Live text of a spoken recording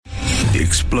The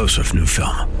explosive new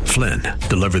film, Flynn,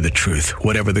 deliver the truth,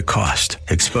 whatever the cost.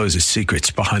 Exposes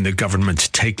secrets behind the government's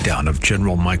takedown of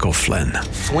General Michael Flynn.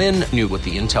 Flynn knew what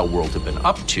the intel world had been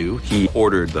up to. He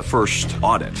ordered the first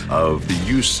audit of the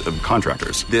use of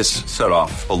contractors. This set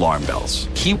off alarm bells.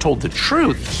 He told the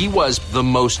truth. He was the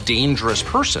most dangerous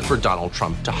person for Donald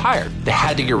Trump to hire. They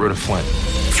had to get rid of Flynn.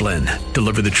 Flynn,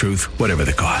 deliver the truth, whatever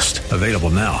the cost. Available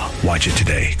now. Watch it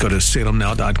today. Go to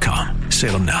salemnow.com.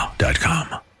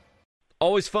 salemnow.com.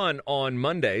 Always fun on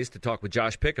Mondays to talk with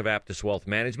Josh Pick of Aptus Wealth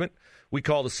Management. We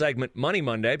call the segment Money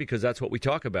Monday because that's what we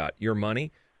talk about. Your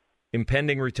money,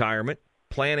 impending retirement,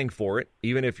 planning for it.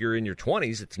 Even if you're in your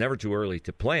 20s, it's never too early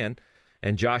to plan.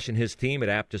 And Josh and his team at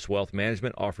Aptus Wealth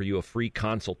Management offer you a free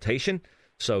consultation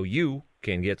so you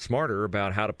can get smarter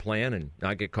about how to plan and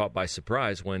not get caught by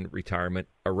surprise when retirement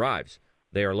arrives.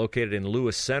 They are located in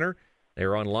Lewis Center.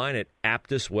 They're online at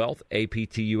Aptus Wealth,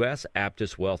 A-P-T-U-S,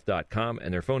 aptuswealth.com,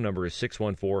 and their phone number is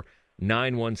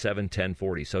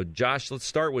 614-917-1040. So, Josh, let's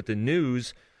start with the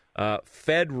news.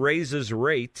 Fed raises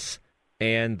rates,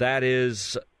 and that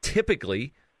is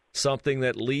typically something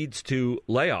that leads to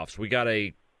layoffs. We got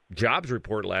a jobs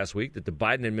report last week that the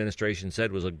Biden administration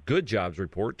said was a good jobs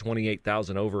report,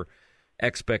 28,000 over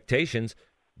expectations.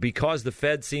 Because the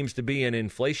Fed seems to be in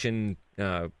inflation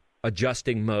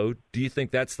adjusting mode, do you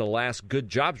think that's the last good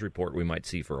jobs report we might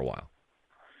see for a while?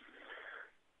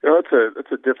 That's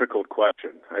a difficult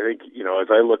question. I think, as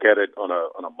I look at it on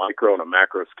a micro and a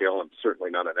macro scale, I'm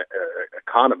certainly not an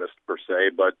economist per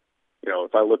se, but,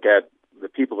 if I look at the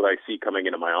people that I see coming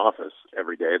into my office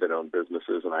every day that own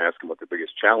businesses and I ask them what their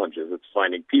biggest challenge is, it's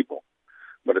finding people.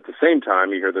 But at the same time,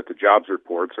 you hear that the jobs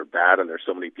reports are bad and there's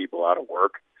so many people out of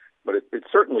work. But it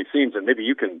certainly seems, and maybe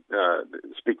you can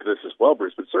speak to this as well,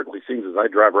 Bruce, but it certainly seems as I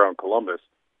drive around Columbus,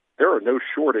 there are no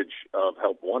shortage of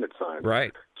help wanted signs.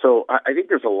 Right. So I think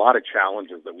there's a lot of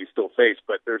challenges that we still face,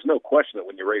 but there's no question that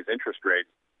when you raise interest rates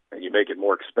and you make it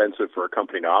more expensive for a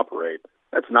company to operate,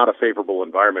 that's not a favorable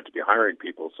environment to be hiring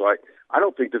people. So I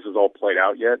don't think this is all played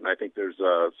out yet, and I think there's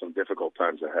some difficult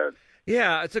times ahead.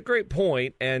 Yeah, it's a great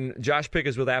point. And Josh Pick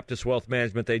is with Aptus Wealth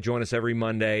Management. They join us every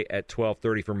Monday at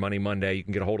 12:30 for Money Monday. You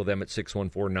can get a hold of them at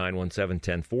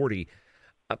 614-917-1040.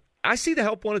 I see the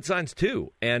help wanted signs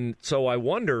too. And so I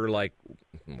wonder,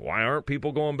 why aren't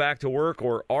people going back to work,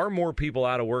 or are more people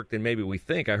out of work than maybe we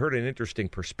think? I heard an interesting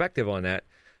perspective on that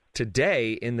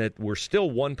today, in that we're still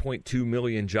 1.2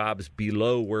 million jobs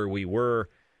below where we were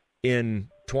in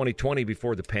 2020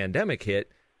 before the pandemic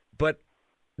hit. But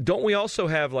don't we also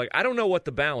have, I don't know what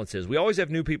the balance is. We always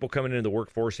have new people coming into the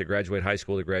workforce. They graduate high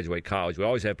school, they graduate college. We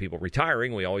always have people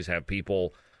retiring. We always have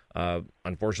people,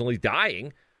 unfortunately,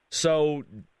 dying. So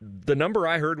the number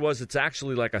I heard was it's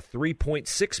actually like a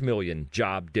 3.6 million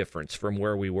job difference from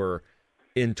where we were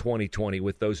in 2020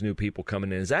 with those new people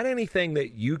coming in. Is that anything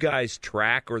that you guys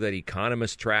track or that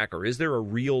economists track, or is there a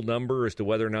real number as to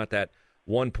whether or not that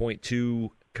 1.2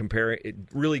 it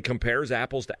really compares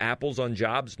apples to apples on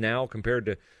jobs now compared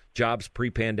to jobs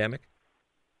pre-pandemic?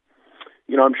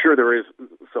 I'm sure there is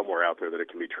somewhere out there that it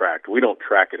can be tracked. We don't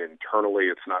track it internally.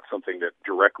 It's not something that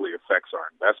directly affects our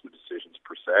investment decisions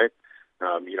per se.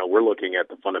 We're looking at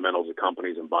the fundamentals of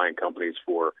companies and buying companies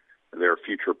for their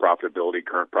future profitability,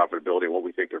 current profitability, and what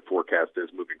we think their forecast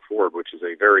is moving forward, which is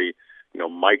a very,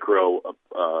 micro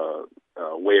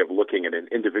way of looking at an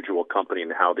individual company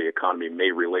and how the economy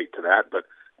may relate to that. But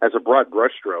as a broad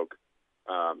brushstroke,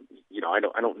 I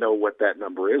don't know what that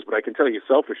number is, but I can tell you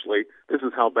selfishly, this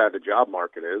is how bad the job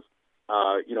market is.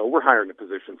 We're hiring a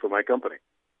position for my company,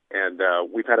 and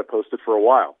we've had it posted for a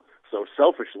while. So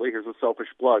selfishly, here's a selfish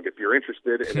plug. If you're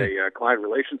interested in a client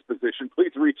relations position,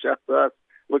 please reach out to us.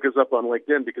 Look us up on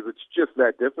LinkedIn because it's just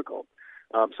that difficult.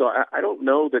 So I don't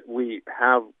know that we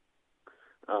have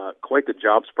quite the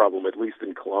jobs problem, at least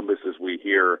in Columbus, as we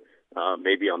hear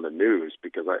maybe on the news,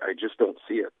 because I just don't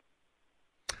see it.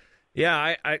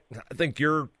 Yeah, I think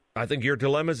your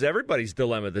dilemma is everybody's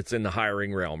dilemma that's in the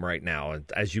hiring realm right now.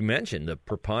 As you mentioned, the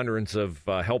preponderance of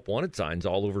help wanted signs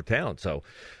all over town. So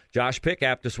Josh Pick,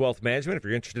 Aptus Wealth Management. If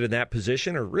you're interested in that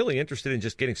position or really interested in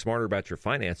just getting smarter about your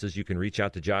finances, you can reach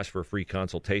out to Josh for a free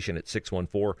consultation at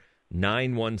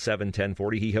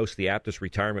 614-917-1040. He hosts the Aptus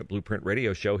Retirement Blueprint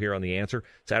radio show here on The Answer,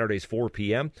 Saturdays 4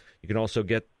 p.m. You can also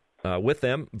get with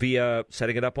them via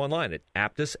setting it up online at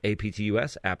Aptus,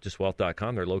 A-P-T-U-S,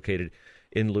 aptuswealth.com. They're located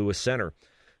in Lewis Center.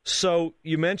 So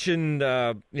you mentioned,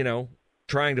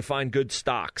 trying to find good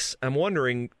stocks. I'm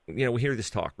wondering, we hear this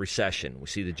talk, recession. We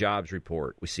see the jobs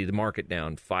report. We see the market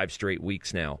down 5 straight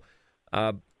weeks now.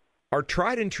 Are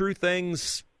tried and true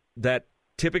things that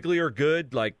typically are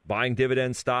good, like buying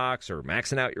dividend stocks or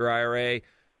maxing out your IRA,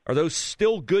 are those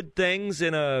still good things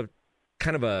in a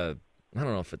kind of a, I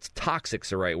don't know if it's toxic's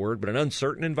the right word, but an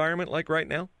uncertain environment like right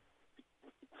now?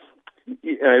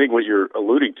 I think what you're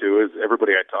alluding to is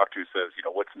everybody I talk to says,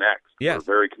 what's next? Yes.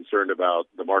 We're very concerned about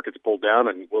the market's pulled down,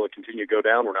 and will it continue to go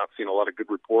down? We're not seeing a lot of good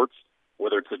reports,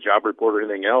 whether it's a job report or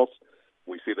anything else.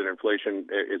 We see that inflation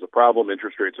is a problem.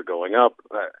 Interest rates are going up.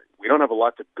 We don't have a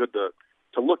lot good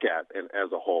to look at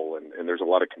as a whole, and there's a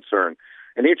lot of concern.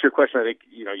 And to answer your question, I think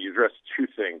you addressed two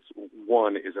things.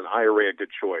 One, is an IRA a good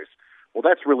choice? Well,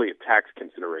 that's really a tax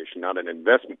consideration, not an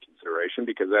investment consideration,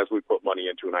 because as we put money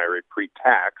into an IRA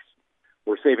pre-tax,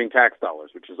 we're saving tax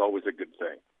dollars, which is always a good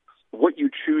thing. What you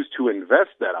choose to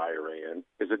invest that IRA in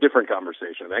is a different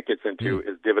conversation. That gets into,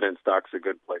 is dividend stocks a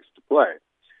good place to play?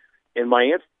 And my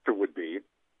answer would be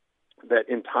that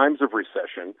in times of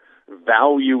recession,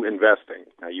 value investing,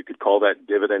 now you could call that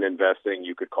dividend investing,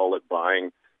 you could call it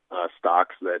buying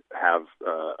stocks that have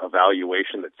a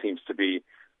valuation that seems to be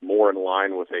more in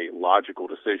line with a logical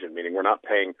decision, meaning we're not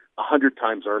paying 100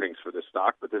 times earnings for this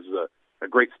stock, but this is a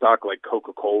great stock like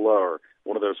Coca-Cola or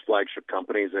one of those flagship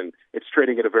companies, and it's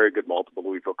trading at a very good multiple that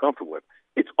we feel comfortable with.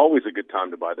 It's always a good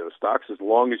time to buy those stocks as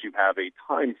long as you have a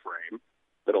time frame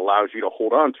that allows you to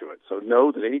hold on to it. So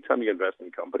know that anytime you invest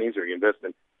in companies or you invest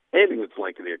in anything that's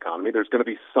linked to the economy, there's going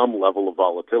to be some level of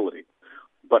volatility.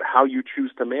 But how you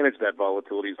choose to manage that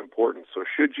volatility is important. So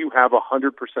should you have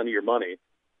 100% of your money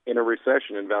in a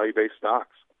recession in value-based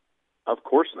stocks? Of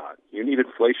course not. You need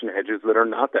inflation hedges that are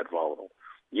not that volatile.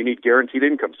 You need guaranteed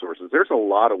income sources. There's a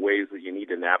lot of ways that you need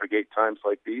to navigate times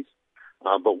like these.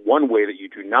 But one way that you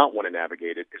do not want to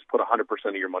navigate it is put 100%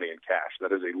 of your money in cash.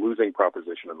 That is a losing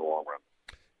proposition in the long run.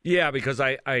 Yeah, because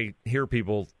I hear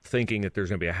people thinking that there's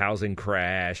going to be a housing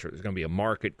crash or there's going to be a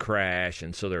market crash,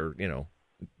 and so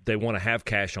they want to have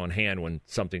cash on hand when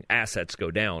assets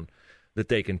go down that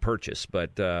they can purchase.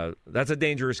 But that's a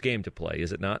dangerous game to play,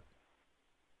 is it not?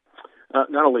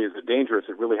 Not only is it dangerous,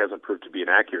 it really hasn't proved to be an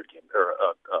accurate game or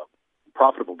a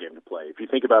profitable game to play. If you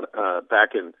think about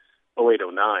back in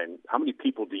 2008-09, how many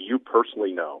people do you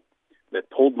personally know that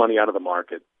pulled money out of the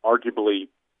market, arguably,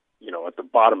 at the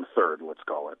bottom third, let's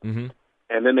call it, mm-hmm.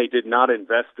 and then they did not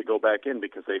invest to go back in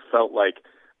because they felt like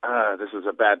this is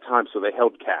a bad time, so they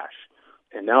held cash.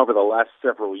 And now over the last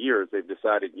several years, they've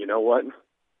decided, you know what?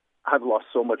 I've lost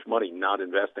so much money not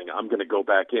investing. I'm going to go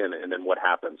back in, and then what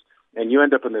happens? And you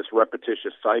end up in this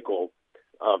repetitious cycle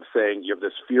of saying you have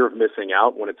this fear of missing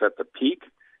out when it's at the peak,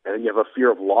 and then you have a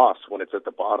fear of loss when it's at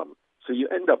the bottom. So you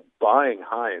end up buying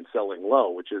high and selling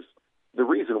low, which is the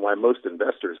reason why most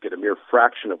investors get a mere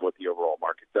fraction of what the overall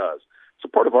market does. So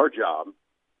part of our job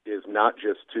is not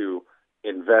just to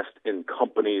invest in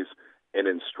companies and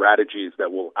in strategies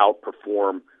that will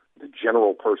outperform the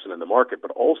general person in the market,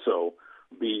 but also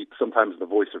be sometimes the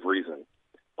voice of reason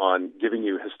on giving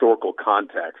you historical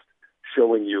context,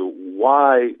 showing you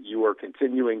why you are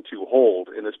continuing to hold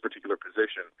in this particular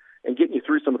position and getting you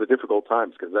through some of the difficult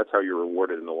times, because that's how you're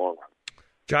rewarded in the long run.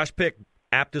 Josh Pick,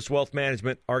 Aptus Wealth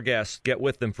Management, our guest. Get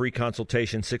with them. Free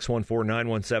consultation,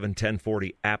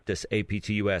 614-917-1040, Aptus,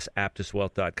 A-P-T-U-S,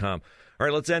 aptuswealth.com. All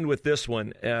right, let's end with this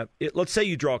one. Let's say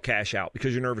you draw cash out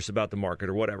because you're nervous about the market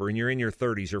or whatever, and you're in your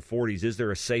 30s or 40s. Is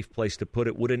there a safe place to put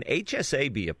it? Would an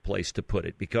HSA be a place to put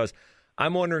it? Because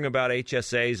I'm wondering about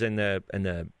HSAs and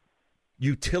the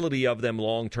utility of them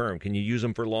long term. Can you use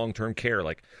them for long term care?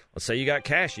 Like, let's say you got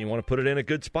cash and you want to put it in a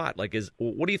good spot. Like,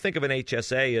 what do you think of an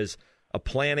HSA as a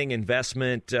planning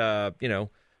investment?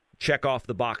 Check off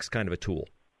the box kind of a tool.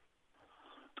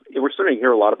 Yeah, we're starting to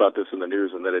hear a lot about this in the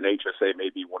news, and that an HSA may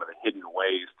be one of the hidden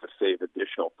ways to save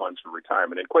additional funds for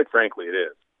retirement. And quite frankly, it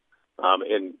is.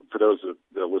 And for those of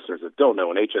the listeners that don't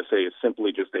know, an HSA is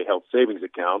simply just a health savings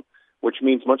account, which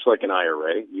means much like an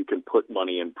IRA, you can put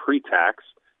money in pre-tax.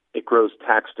 It grows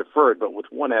tax deferred, but with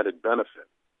one added benefit.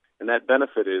 And that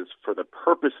benefit is for the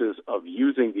purposes of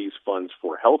using these funds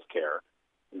for health care,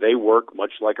 they work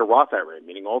much like a Roth IRA,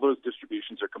 meaning all those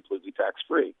distributions are completely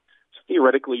tax-free. So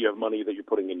theoretically, you have money that you're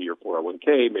putting into your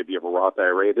 401k, maybe you have a Roth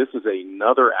IRA. This is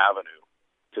another avenue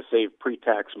to save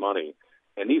pre-tax money.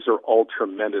 And these are all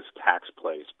tremendous tax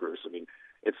plays, Bruce. I mean,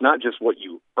 it's not just what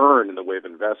you earn in the way of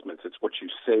investments, it's what you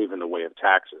save in the way of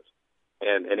taxes.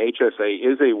 And an HSA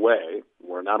is a way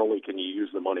where not only can you use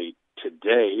the money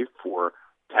today for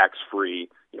tax-free,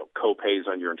 co-pays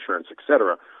on your insurance, et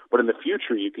cetera, but in the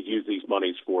future you could use these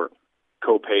monies for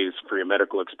co-pays for your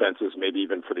medical expenses, maybe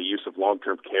even for the use of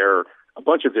long-term care, a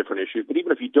bunch of different issues. But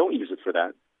even if you don't use it for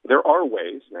that, there are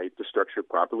ways, now you have to structure it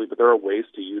properly, but there are ways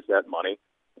to use that money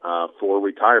for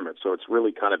retirement. So it's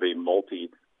really kind of a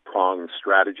multi-pronged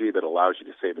strategy that allows you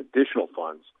to save additional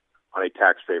funds on a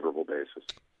tax-favorable basis.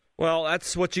 Well,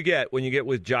 that's what you get when you get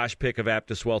with Josh Pick of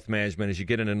Aptus Wealth Management, is you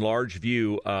get an enlarged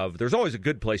view of there's always a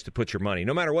good place to put your money.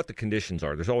 No matter what the conditions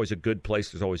are, there's always a good place,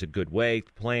 there's always a good way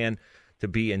to plan, to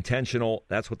be intentional.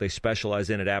 That's what they specialize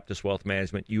in at Aptus Wealth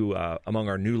Management. You, among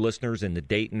our new listeners in the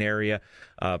Dayton area,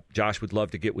 Josh would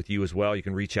love to get with you as well. You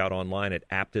can reach out online at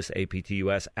Aptus,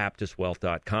 A-P-T-U-S,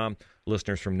 aptuswealth.com.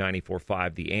 Listeners from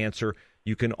 94.5 The Answer.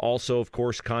 You can also, of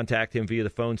course, contact him via the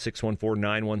phone,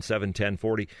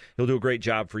 614-917-1040. He'll do a great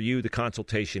job for you. The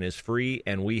consultation is free,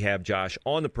 and we have Josh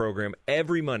on the program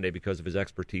every Monday because of his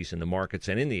expertise in the markets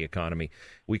and in the economy.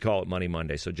 We call it Money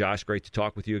Monday. So, Josh, great to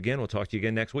talk with you again. We'll talk to you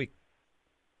again next week.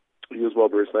 You as well,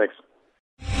 Bruce. Thanks.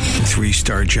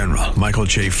 3-star General Michael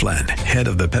J. Flynn, head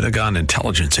of the Pentagon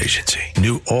Intelligence Agency,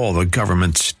 knew all the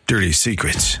government's dirty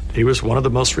secrets. He was one of the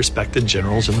most respected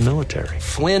generals in the military.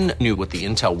 Flynn knew what the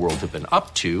intel world had been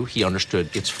up to. He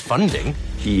understood its funding.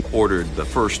 He ordered the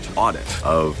first audit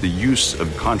of the use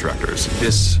of contractors.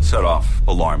 This set off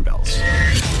alarm bells.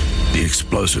 The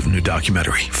explosive new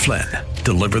documentary, Flynn,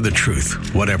 Deliver the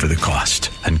Truth, Whatever the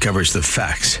Cost, uncovers the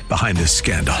facts behind the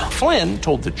scandal. Flynn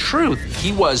told the truth.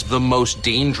 He was the most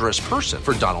dangerous person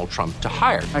for Donald Trump to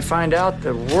hire. I find out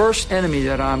the worst enemy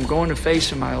that I'm going to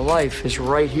face in my life is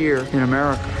right here in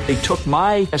America. They took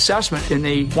my assessment and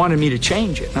they wanted me to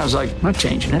change it. And I was like, I'm not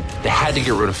changing it. They had to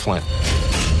get rid of Flynn.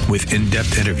 With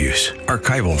in-depth interviews,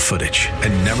 archival footage,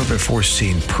 and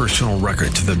never-before-seen personal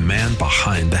records of the man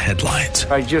behind the headlines.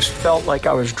 I just felt like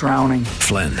I was drowning.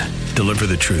 Flynn, Deliver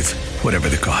the Truth, Whatever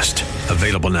the Cost.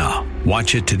 Available now.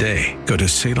 Watch it today. Go to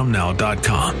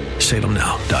salemnow.com.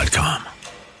 salemnow.com.